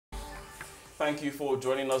Thank you for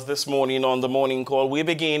joining us this morning on the Morning Call. We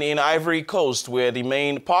begin in Ivory Coast, where the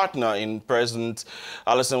main partner in President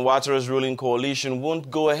Alassane Ouattara's ruling coalition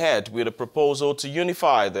won't go ahead with a proposal to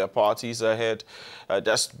unify their parties ahead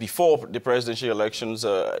just before the presidential elections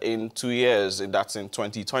in 2 years, and that's in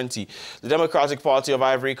 2020. The Democratic Party of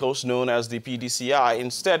Ivory Coast, known as the PDCI,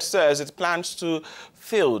 instead says it plans to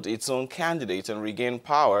field its own candidate and regain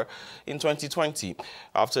power in 2020.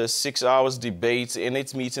 After a 6 hours debate in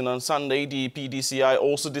its meeting on Sunday, the PDCI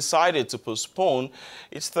also decided to postpone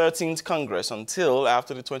its 13th Congress until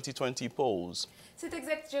after the 2020 polls. The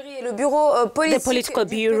political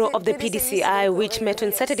bureau of the PDCI, which met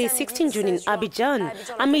on Saturday, 16 June in Abidjan,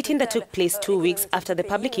 a meeting that took place 2 weeks after the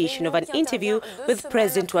publication of an interview with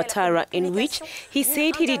President Ouattara, in which he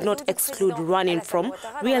said he did not exclude running from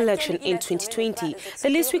re-election in 2020. The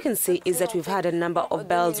least we can say is that we've had a number of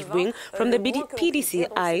bells ring from the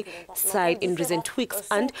PDCI side in recent weeks,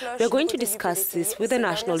 and we're going to discuss this with the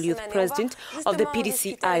National Youth President of the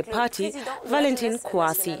PDCI party, Valentin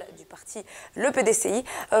Kouassi. Le PDCI,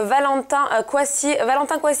 Valentin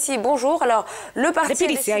Kouassi, bonjour. Alors, le parti the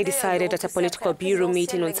PDCI decided at a political bureau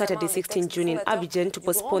meeting on Saturday, 16 June in Abidjan to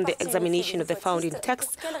postpone the examination of the founding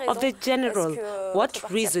text of the general. What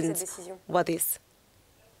reasons were these?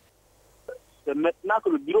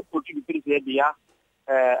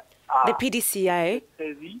 The PDCI,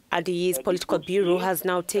 RDE's political bureau, has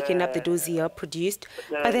now taken up the dossier produced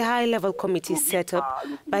by the high-level committee set up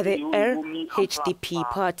by the RHDP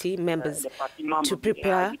party members to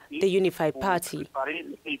prepare the Unify party.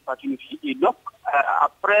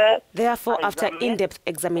 Therefore, after in-depth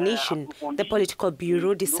examination, the political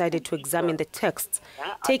bureau decided to examine the texts,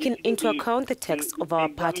 taking into account the text of our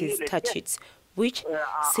party's statutes, which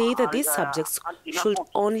say that these subjects should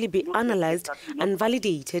only be analyzed and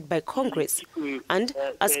validated by Congress. And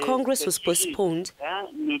as Congress was postponed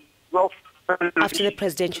after the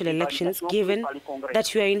presidential elections, given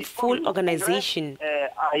that we are in full organization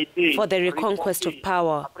for the reconquest of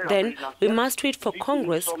power, then we must wait for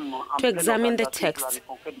Congress to examine the texts.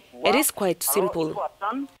 It is quite simple.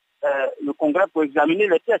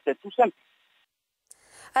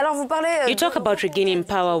 You talk about regaining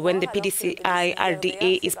power when the PDCI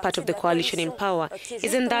RDA is part of the coalition in power.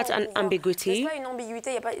 Isn't that an ambiguity?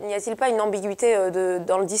 N'y a-t-il pas une ambiguïté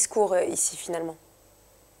dans le discours ici finalement?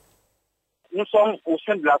 We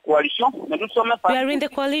are in the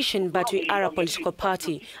coalition, but we are a political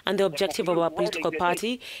party, and the objective of our political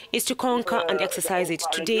party is to conquer and exercise it.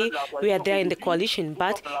 Today, we are there in the coalition,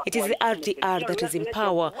 but it is the RDR that is in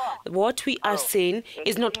power. What we are saying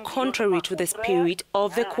is not contrary to the spirit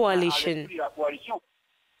of the coalition.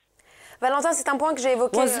 Valentin, c'est un point que j'ai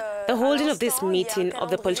évoqué. Was the holding of this meeting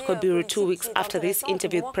of the political bureau 2 weeks after this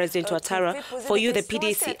interview with President Ouattara for you, the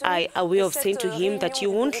PDCI, a way of saying to him that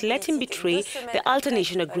you won't let him betray the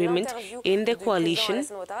alternation agreement in the coalition?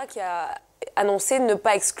 Annoncé ne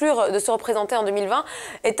pas exclure de se représenter en 2020.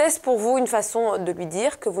 Était-ce pour vous une façon de lui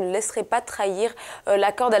dire que vous ne laisserez pas trahir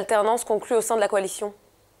l'accord d'alternance conclu au sein de la coalition?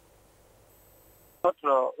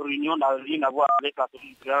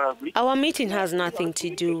 Our meeting has nothing to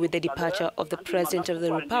do with the departure of the President of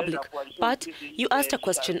the Republic. But you asked a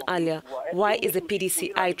question earlier, why is the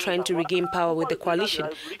PDCI trying to regain power with the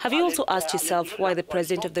coalition? Have you also asked yourself why the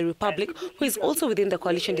President of the Republic, who is also within the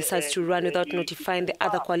coalition, decides to run without notifying the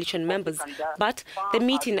other coalition members? But the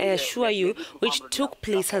meeting, I assure you, which took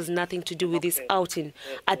place has nothing to do with this outing.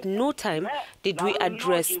 At no time did we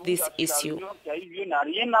address this issue.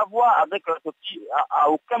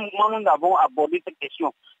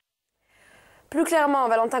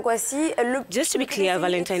 Just to be clear,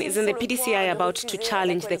 Valentine, isn't the PDCI about to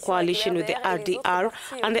challenge the coalition with the RDR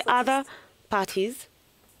and the other parties?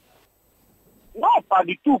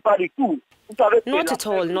 Not at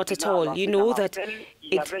all, not at all. You know that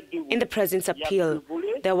in the President's appeal,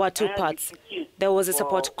 there were two parts. There was a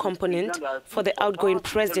support component for the outgoing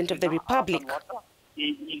President of the Republic,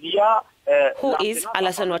 who is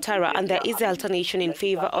Alassane Ouattara, and there is the alternation in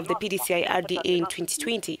favor of the PDCI RDA in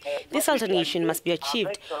 2020. This alternation must be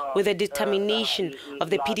achieved with the determination of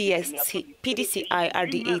the PDCI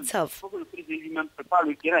RDA itself.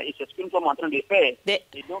 The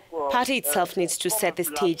party itself needs to set the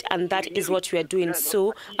stage, and that is what we are doing.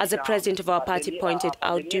 So, as the president of our party pointed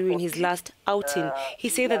out during his last outing, he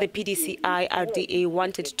said that the PDCI RDA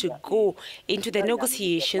wanted to go into the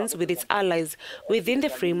negotiations with its allies within the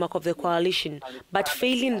framework of the coalition, but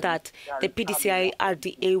failing that, the PDCI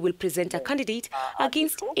RDA will present a candidate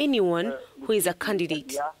against anyone who is a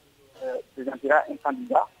candidate.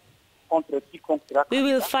 We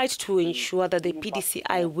will fight to ensure that the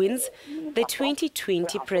PDCI wins the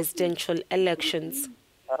 2020 presidential elections.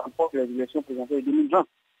 remporte les élections présidentielles de 2020.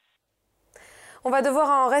 On va devoir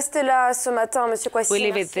en rester là ce matin, Monsieur Kwasi. We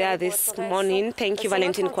leave it there this morning. Thank you,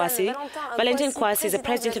 Valentin Kwasi. Valentin Kwasi is the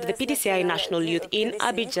president of the PDCI National Youth in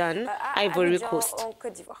Abidjan, Ivory Coast.